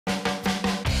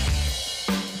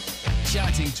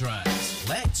Chatting Tracks.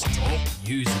 Let's talk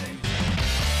music.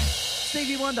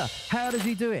 Stevie Wonder, how does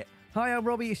he do it? Hi, I'm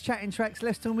Robbie. It's Chatting Tracks.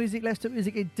 Let's talk music. Let's talk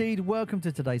music indeed. Welcome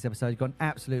to today's episode. We've got an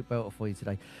absolute belter for you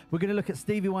today. We're going to look at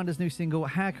Stevie Wonder's new single,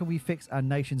 How Can We Fix Our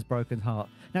Nation's Broken Heart?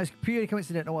 Now, it's purely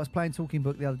coincidental. I was playing Talking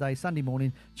Book the other day, Sunday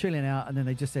morning, chilling out, and then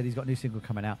they just said he's got a new single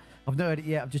coming out. I've not heard it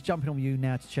yet. I'm just jumping on you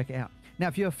now to check it out. Now,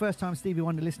 if you're a first-time Stevie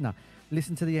Wonder listener,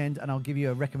 listen to the end, and I'll give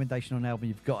you a recommendation on an album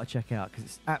you've got to check out because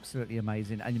it's absolutely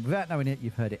amazing. And without knowing it,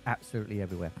 you've heard it absolutely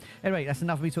everywhere. Anyway, that's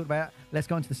enough of me talking about it. Let's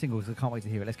go into the single because I can't wait to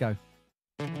hear it. Let's go.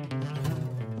 Got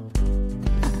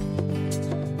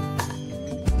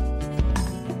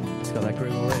that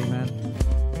groove already, man.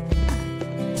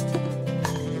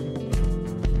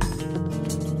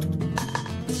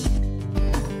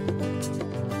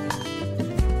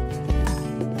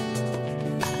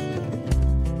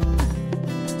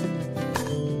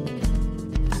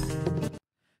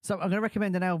 So I'm going to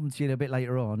recommend an album to you a bit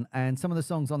later on, and some of the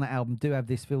songs on that album do have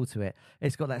this feel to it.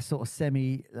 It's got that sort of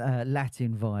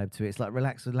semi-Latin vibe to it. It's like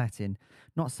relaxed Latin,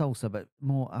 not salsa, but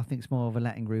more. I think it's more of a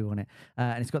Latin groove on it,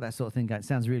 and it's got that sort of thing going. It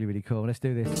sounds really, really cool. Let's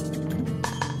do this.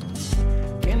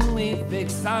 Can we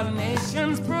fix our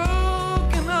nation's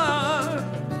broken heart?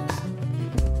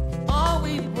 Are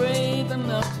we brave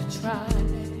enough to try?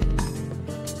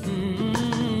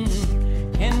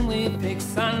 Can we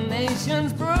fix our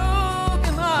nation's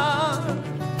broken heart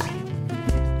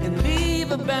and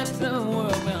leave a better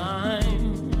world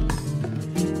behind?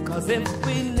 'Cause if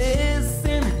we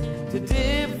listen to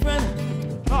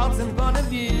different thoughts and point of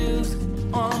views,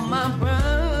 all my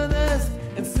brothers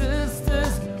and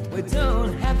sisters, we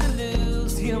don't have to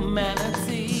lose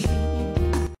humanity.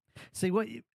 See what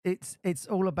it's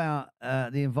all about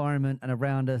the environment and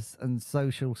around us and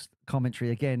social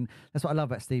commentary. Again, that's what I love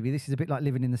about Stevie. This is a bit like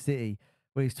living in the city,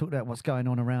 where he's talking about what's going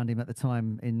on around him at the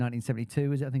time in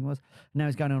 1972, is it, I think it was. Now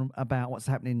he's going on about what's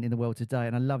happening in the world today,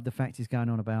 and I love the fact he's going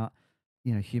on about,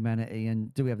 you know, humanity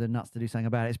and do we have the nuts to do something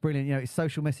about it. It's brilliant. You know, it's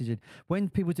social messaging. When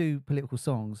people do political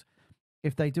songs,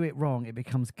 if they do it wrong, it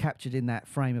becomes captured in that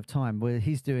frame of time, where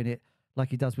he's doing it like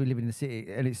he does with Living in the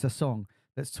City, and it's a song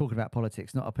that's talking about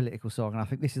politics, not a political song. And I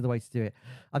think this is the way to do it.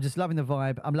 I'm just loving the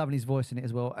vibe. I'm loving his voice in it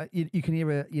as well. You can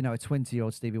hear a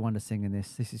 20-year-old Stevie Wonder singing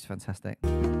this. This is fantastic.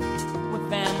 We're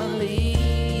family,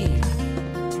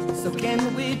 so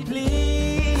can we please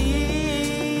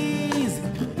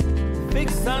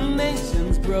fix our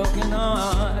nation's broken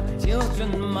heart?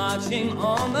 Children marching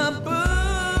on the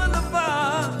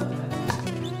boulevard,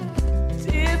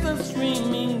 tears are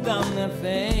streaming down their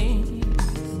face.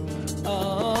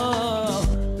 Oh,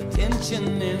 the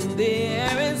tension in the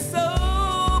air is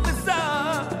so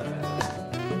bizarre.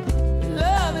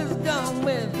 Love is gone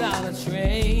without a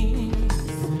trace.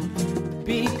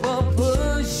 People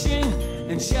pushing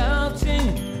and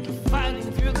shouting,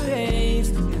 fighting through the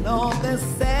haze, and all the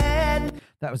sad.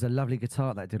 That was a lovely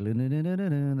guitar that did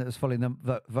that was following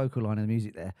the vocal line of the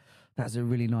music there. That's a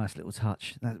really nice little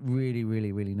touch. That's really,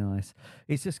 really, really nice.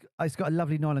 It's got a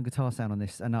lovely nylon guitar sound on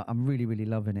this, and I'm really, really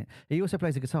loving it. He also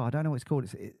plays a guitar. I don't know what it's called.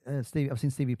 Stevie. I've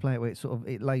seen Stevie play it where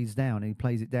it lays down and he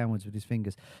plays it downwards with his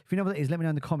fingers. If you know what that is, let me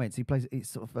know in the comments. It's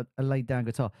sort of a laid down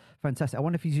guitar. Fantastic. I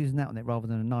wonder if he's using that on it rather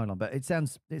than a nylon, but it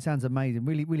sounds amazing.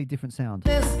 Really, really different sound.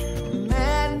 This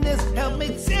madness, help me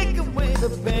take away the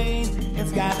pain.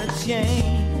 It's gotta change.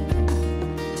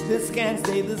 This can't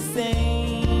stay the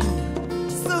same.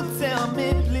 So tell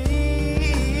me,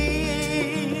 please,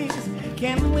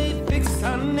 can we fix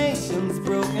our nation's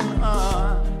broken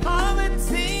heart?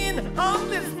 Poverty and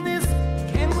homelessness,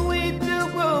 can we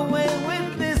do away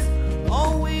with this?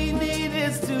 All we need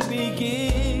is to be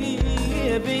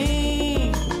giving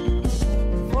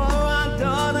for our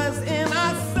daughters and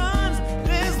our sons.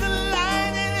 There's the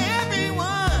light in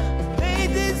everyone. They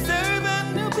deserve a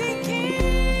new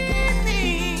beginning.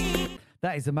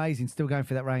 That is amazing. Still going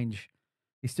for that range.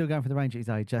 He's still going for the range at his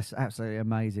age. That's absolutely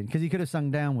amazing. Because he could have sung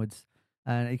downwards,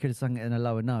 and he could have sung it in a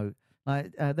lower note.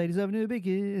 Like, they deserve a new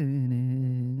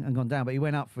beginning, and gone down. But he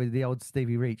went up with the old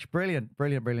Stevie Reach. Brilliant,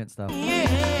 brilliant, brilliant stuff.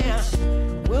 Yeah,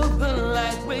 will the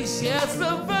light we shall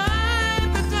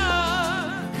survive the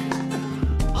dark?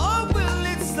 Or will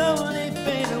it slowly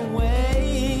fade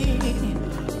away?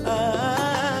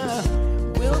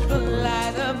 Will the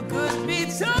light of good be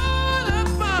torn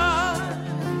apart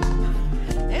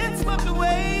and swept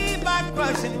away by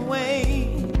crushing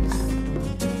waves?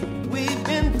 We've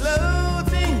been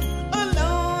floating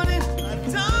alone in a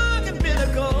dark and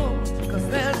bitter cold, 'cause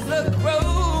there's a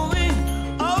growing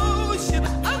ocean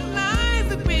of lies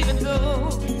that we've been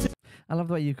told. I love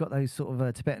the way you've got those sort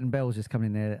of Tibetan bells just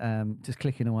coming in there, just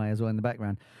clicking away as well in the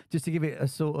background, just to give it a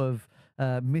sort of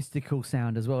mystical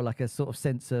sound as well, like a sort of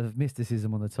sense of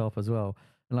mysticism on the top as well,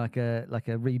 like a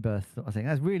rebirth. I think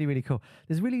that's really, really cool.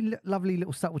 There's really lovely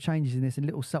little subtle changes in this and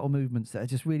little subtle movements that are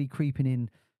just really creeping in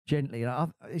gently.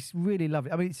 It's really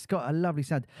lovely. I mean, it's got a lovely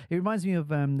sound. It reminds me of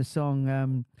the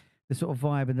song. The sort of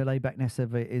vibe and the laid-backness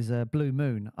of it is Blue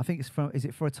Moon. I think it's from, is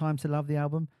it For a Time to Love, the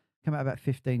album? Came out about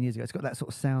 15 years ago. It's got that sort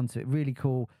of sound to it. Really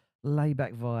cool,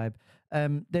 laid-back vibe.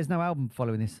 There's no album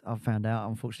following this, I've found out,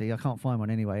 unfortunately. I can't find one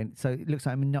anyway. And so it looks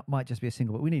like it might just be a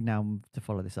single, but we need an album to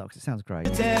follow this up because it sounds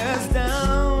great. Tear us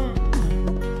down,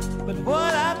 but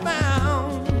what I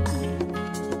found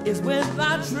is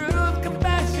without truth,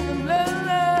 compassion, and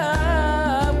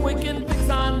love, we can fix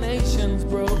our nation's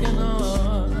broken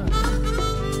heart.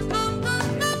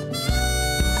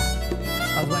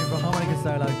 I was waiting for a harmonica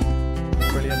solo.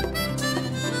 Brilliant.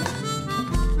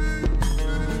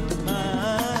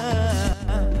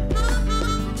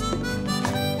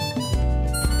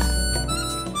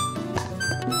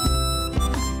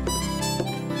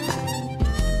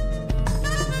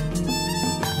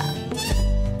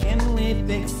 Can we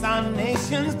fix our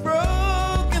nation's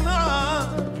broken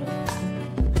heart?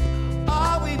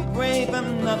 Are we brave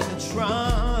enough to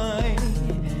try?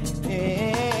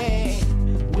 Hey,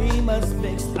 we must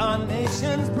fix our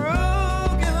nation's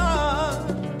broken heart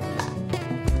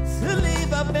to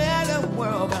leave a better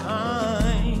world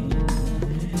behind.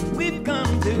 We've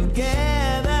come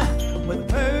together with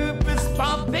purpose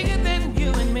far bigger than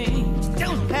you and me.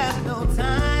 Don't have no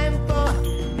time for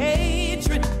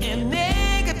hatred and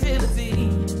negativity.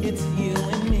 It's you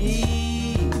and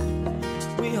me.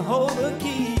 We hold the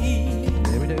key.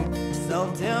 Here we do.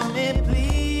 So tell me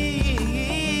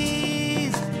please,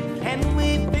 can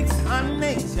we fix our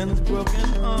nation's broken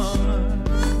heart?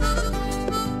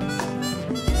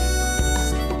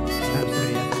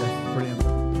 Absolutely effortless. Brilliant.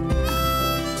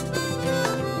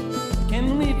 Can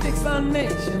we fix our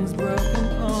nation's broken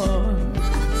heart?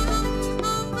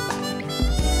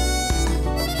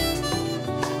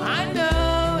 I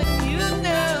know and you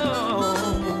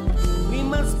know we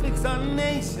must fix our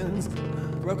nation's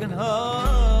broken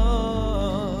heart.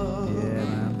 Yeah,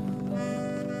 man.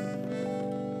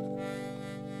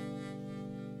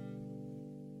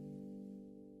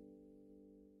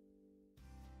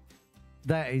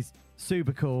 That is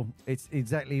super cool. It's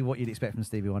exactly what you'd expect from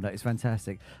Stevie Wonder. It's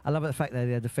fantastic. I love the fact that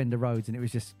they had the Fender Rhodes and it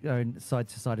was just going side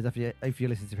to side as if you're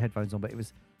listening to headphones on, but it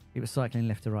was cycling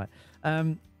left to right.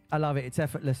 I love it. It's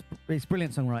effortless. It's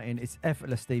brilliant songwriting. It's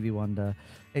effortless Stevie Wonder.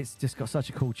 It's just got such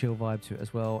a cool chill vibe to it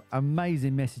as well.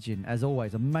 Amazing messaging, as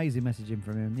always. Amazing messaging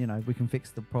from him. You know, we can fix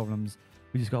the problems.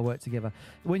 We just got to work together.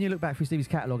 When you look back through Stevie's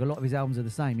catalogue, a lot of his albums are the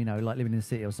same. You know, like Living in the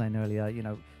City, I was saying earlier. You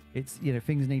know, it's, you know,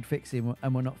 things need fixing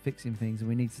and we're not fixing things and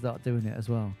we need to start doing it as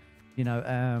well. You know,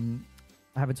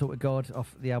 Have a Talk with God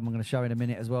off the album I'm going to show in a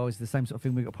minute as well. It's the same sort of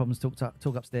thing. We've got problems,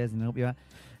 talk upstairs and help you out.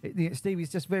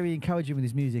 Stevie's just very encouraging with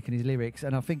his music and his lyrics,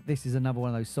 and I think this is another one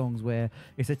of those songs where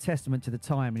it's a testament to the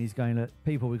time and he's going, look,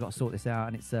 people, we've got to sort this out,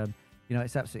 and it's you know,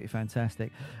 it's absolutely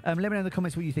fantastic. Let me know in the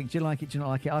comments what you think. Do you like it? Do you not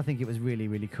like it? I think it was really,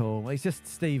 really cool. It's just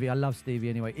Stevie. I love Stevie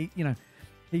anyway.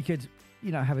 He could,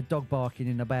 you know, have a dog barking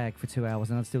in a bag for 2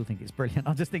 hours and I'd still think it's brilliant.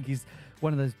 I just think he's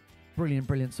one of those brilliant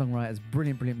songwriters,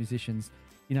 brilliant musicians.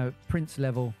 You know, Prince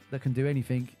level that can do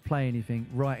anything, play anything,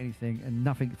 write anything, and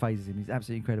nothing phases him. He's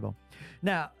absolutely incredible.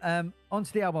 Now,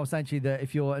 onto the album. I was saying to you that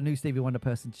if you're a new Stevie Wonder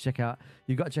person to check out,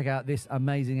 you've got to check out this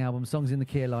amazing album, Songs in the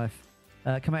Key of Life.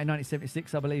 Come out in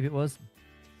 1976, I believe it was.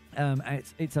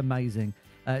 It's amazing.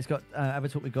 It's got Have a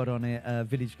Talk with God on it,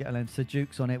 Village Ghetto Land, Sir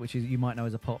Duke's on it, which is, you might know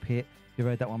as a pop hit. You've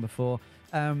heard that one before.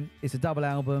 It's a double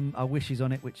album. I Wish is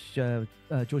on it, which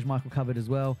George Michael covered as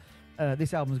well.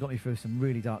 This album's got me through some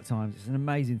really dark times. It's an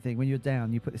amazing thing. When you're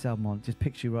down, you put this album on, it just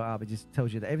picks you right up. It just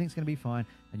tells you that everything's going to be fine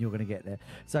and you're going to get there.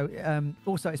 So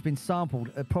also it's been sampled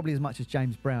probably as much as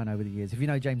James Brown over the years. If you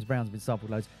know James Brown's been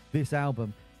sampled loads, this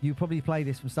album, you probably play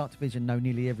this from start to finish and know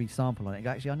nearly every sample on it.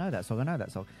 Actually, I know that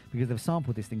song, because they've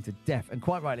sampled this thing to death, and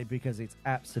quite rightly, because it's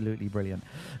absolutely brilliant.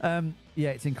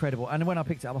 Yeah, it's incredible. And when I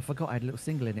picked it up, I forgot I had a little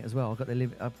single in it as well.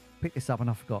 I picked this up and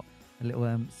I forgot a little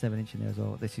 7-inch in there as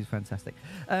well. This is fantastic.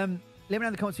 Let me know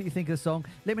in the comments what you think of the song.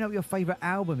 Let me know what your favourite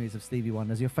album is of Stevie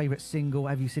Wonder's, your favourite single.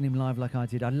 Have you seen him live like I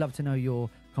did? I'd love to know your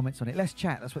comments on it. Let's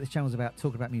chat. That's what this channel's about,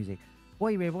 talking about music.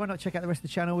 While you're here, why not check out the rest of the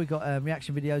channel? We've got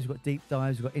reaction videos, we've got deep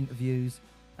dives, we've got interviews.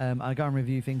 I go and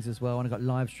review things as well, and I've got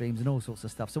live streams and all sorts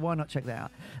of stuff. So why not check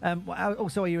that out?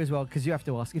 Also, you as well, because you have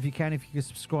to ask. If you can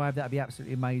subscribe, that'd be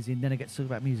absolutely amazing. Then I get to talk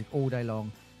about music all day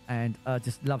long, and I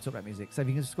just love talking about music. So if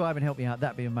you can subscribe and help me out,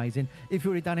 that'd be amazing. If you've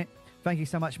already done it, Thank you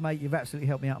so much, mate. You've absolutely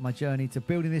helped me out on my journey to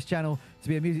building this channel, to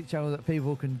be a music channel that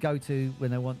people can go to when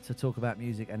they want to talk about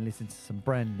music and listen to some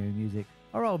brand new music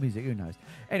or old music, who knows.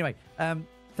 Anyway,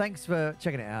 thanks for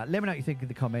checking it out. Let me know what you think in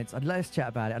the comments. Let's chat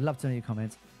about it. I'd love to know your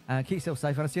comments. Keep yourself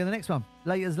safe, and I'll see you on the next one.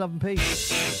 Laters, love and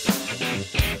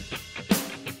peace.